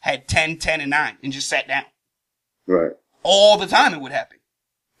Kidd had 10, 10, and 9 and just sat down. Right. All the time it would happen.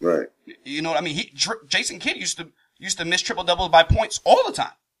 Right. You know what I mean? Jason Kidd used to miss triple doubles by points all the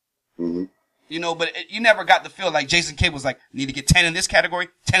time. Mm-hmm. You know, but you never got the feel like Jason Kidd was like, need to get 10 in this category,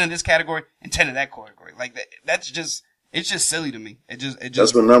 10 in this category, and 10 in that category. Like that's just, it's just silly to me. It just.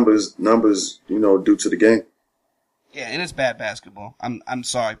 That's what numbers, you know, do to the game. Yeah, and it's bad basketball. I'm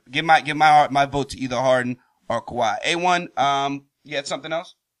sorry. Give my vote to either Harden or Kawhi. A1, you had something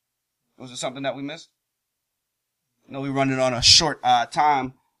else? Was it something that we missed? No, we're running on a short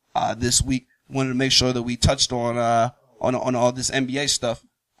time this week. Wanted to make sure that we touched on all this NBA stuff.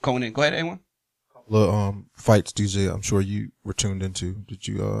 Going in. Go ahead, A1. Fights, DJ, I'm sure you were tuned into. Did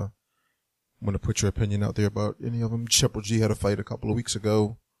you want to put your opinion out there about any of them? Triple G had a fight a couple of weeks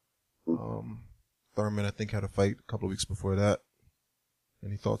ago. Thurman, I think, had a fight a couple of weeks before that.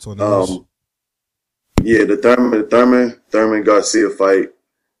 Any thoughts on those? Yeah, the Thurman Garcia fight.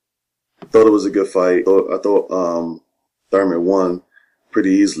 I thought it was a good fight. I thought Thurman won pretty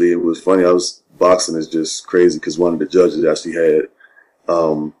easily. It was funny. Boxing is just crazy because one of the judges actually had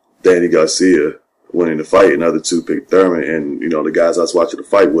Danny Garcia winning the fight, and the other two picked Thurman. And you know, the guys I was watching the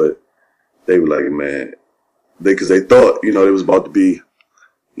fight with, they were like, man, because they thought, you know, it was about to be,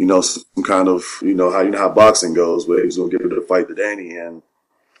 you know, some kind of, you know how boxing goes, where he was going to give it a fight to Danny, and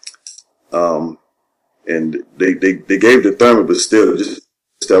they gave it to Thurman, but still, just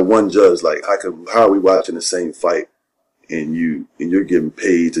that one judge, like, how are we watching the same fight, and you're getting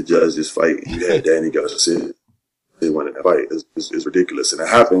paid to judge this fight, and you had Danny Garcia winning that fight? It's ridiculous, and it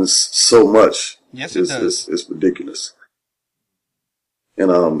happens so much. Yes, it does. It's ridiculous.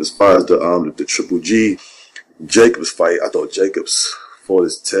 And as far as the Triple G Jacobs fight, I thought Jacobs fought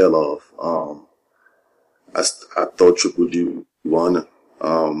his tail off. I thought Triple G won.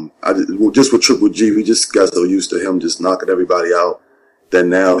 Just with Triple G, we just got so used to him just knocking everybody out that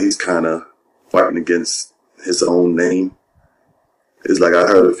now he's kind of fighting against his own name. It's like I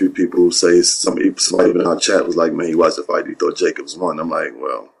heard a few people say, somebody in our chat was like, man, he watched the fight, he thought Jacobs won. I'm like,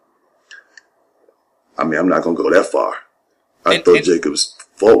 well, I mean, I'm not going to go that far. I thought Jacobs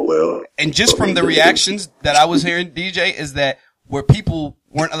fought well. And just from the reactions that I was hearing, DJ, is that a lot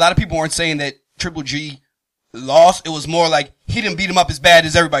of people weren't saying that Triple G lost. It was more like he didn't beat him up as bad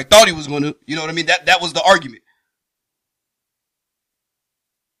as everybody thought he was going to. You know what I mean? That was the argument.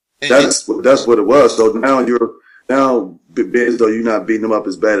 That's what it was. So now as though you're not beating him up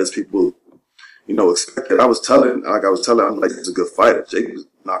as bad as people, you know, expected. I was telling, I'm like, he's a good fighter. Jacobs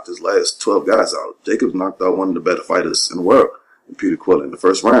knocked his last 12 guys out. Jacobs knocked out one of the better fighters in the world, Peter Quill, in the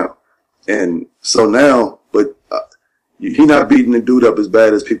first round. And so now, but he not beating the dude up as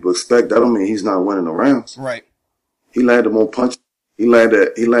bad as people expect. That don't mean he's not winning the rounds. Right. He landed more punches. He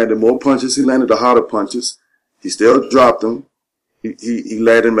landed more punches. He landed the harder punches. He still dropped them. He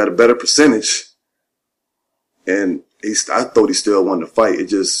landed them at a better percentage. And I thought he still won the fight. It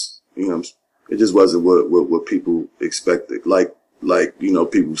just, you know, it just wasn't what people expected. Like, you know,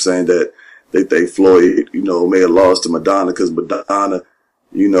 people saying that they think Floyd, you know, may have lost to Madonna because Madonna,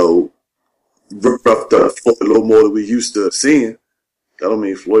 you know, roughed up Floyd a little more than we used to seeing. That don't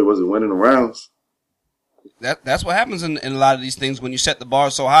mean Floyd wasn't winning the rounds. That's what happens in a lot of these things. When you set the bar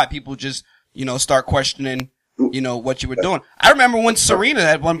so high, people just, you know, start questioning, you know, what you were doing. I remember when Serena,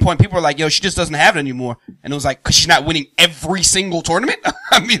 at one point, people were like, yo, she just doesn't have it anymore. And it was like, cause she's not winning every single tournament.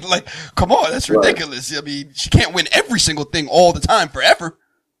 I mean, like, come on, that's ridiculous. Right. I mean, she can't win every single thing all the time forever.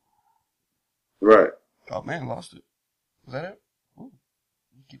 Right. Oh man, lost it. Was that it? Ooh,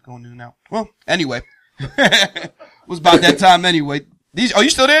 keep going in and out. Well, anyway, it was about that time anyway. Are you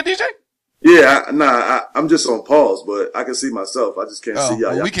still there, DJ? Yeah, I'm just on pause, but I can see myself. I just can't see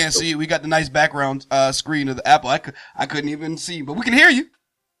y'all. Well, we can't see you. We got the nice background screen of the Apple. I couldn't even see, but we can hear you.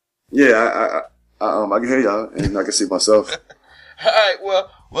 Yeah, I can hear y'all, and I can see myself. All right,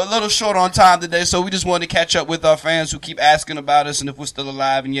 well, we're a little short on time today, so we just wanted to catch up with our fans who keep asking about us and if we're still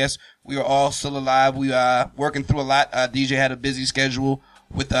alive. And yes, we are all still alive. We are working through a lot. DJ had a busy schedule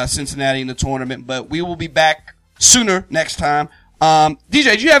with Cincinnati in the tournament. But we will be back sooner next time.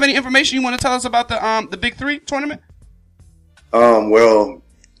 DJ, do you have any information you want to tell us about the Big Three tournament? Well,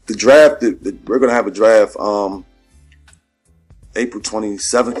 the draft, we're going to have a draft, April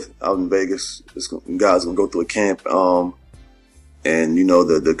 27th out in Vegas. Guys going to go through a camp. And,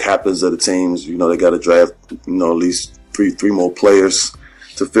 the captains of the teams, they got to draft, at least three more players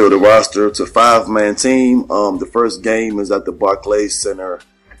to fill the roster. It's a 5-man team. The first game is at the Barclays Center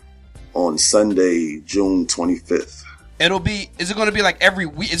on Sunday, June 25th. Is it going to be like every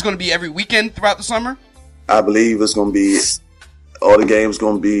week? It's going to be every weekend throughout the summer? I believe it's going to be, all the games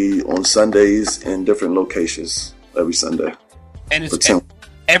going to be on Sundays in different locations every Sunday. And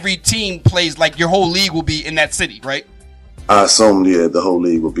every team plays, like your whole league will be in that city, right? I assume, the whole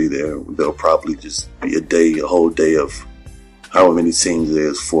league will be there. There'll probably just be a whole day of however many teams there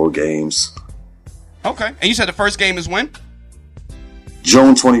is, 4 games. Okay. And you said the first game is when?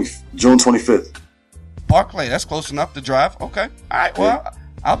 June 25th. Barclay, that's close enough to drive. Okay. All right. Well, yeah.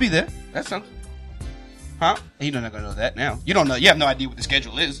 I'll be there. That's something. Huh? You're not going to know that now. You don't know. You have no idea what the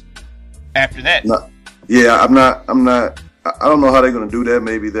schedule is after that. No. Yeah, I'm not. I don't know how they're going to do that.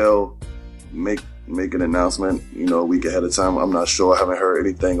 Maybe they'll make an announcement, a week ahead of time. I'm not sure. I haven't heard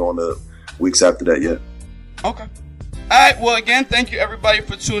anything on the weeks after that yet. Okay. All right. Well, again, thank you everybody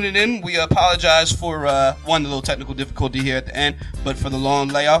for tuning in. We apologize for one little technical difficulty here at the end, but for the long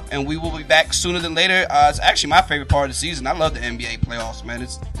layoff, and we will be back sooner than later. It's actually my favorite part of the season. I love the NBA playoffs, man.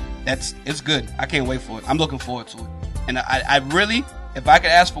 It's good. I can't wait for it. I'm looking forward to it. And I really, if I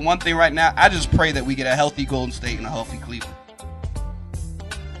could ask for one thing right now, I just pray that we get a healthy Golden State and a healthy Cleveland.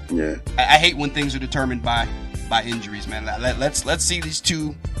 Yeah. I hate when things are determined by injuries, man. Let's see these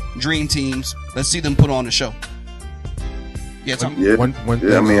two dream teams. Let's see them put on the show. Yeah, yeah.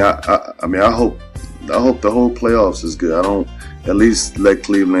 I hope the whole playoffs is good. I don't at least let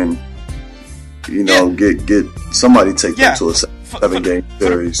Cleveland, get somebody take them to a 7-game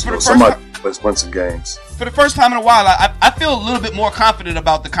series. Or somebody let's win some games. For the first time in a while, I feel a little bit more confident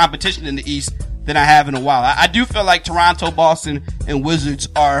about the competition in the East than I have in a while. I do feel like Toronto, Boston, and Wizards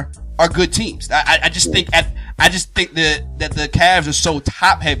are good teams. I just think that the Cavs are so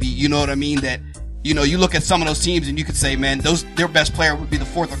top heavy. You know what I mean? That you look at some of those teams and you could say, man, their best player would be the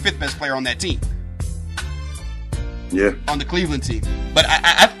 4th or 5th best player on that team. Yeah. On the Cleveland team. But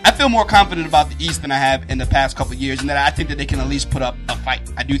I feel more confident about the East than I have in the past couple of years, and that I think that they can at least put up a fight.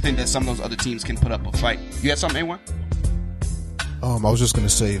 I do think that some of those other teams can put up a fight. You had something, anyone? I was just going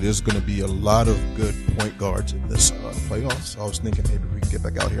to say there's going to be a lot of good point guards in this playoffs. I was thinking maybe we can get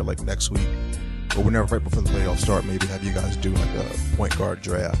back out here like next week, or whenever right before the playoffs start, maybe have you guys do like a point guard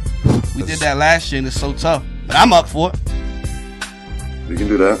draft. We did that last year and it's so tough, but I'm up for it. We can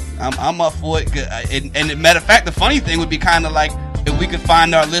do that. I'm up for it. And matter of fact, the funny thing would be kind of like if we could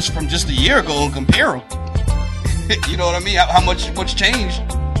find our list from just a year ago and compare them. You know what I mean? How much changed,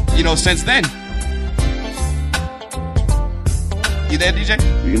 since then. You there, DJ?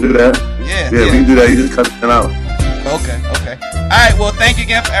 We can do that. Yeah, we can do that. You just cut it out. Okay. All right, well, thank you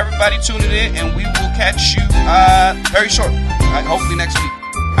again for everybody tuning in, and we will catch you very shortly. Hopefully next week.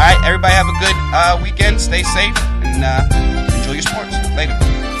 All right, everybody have a good weekend. Stay safe, and enjoy your sports. Later.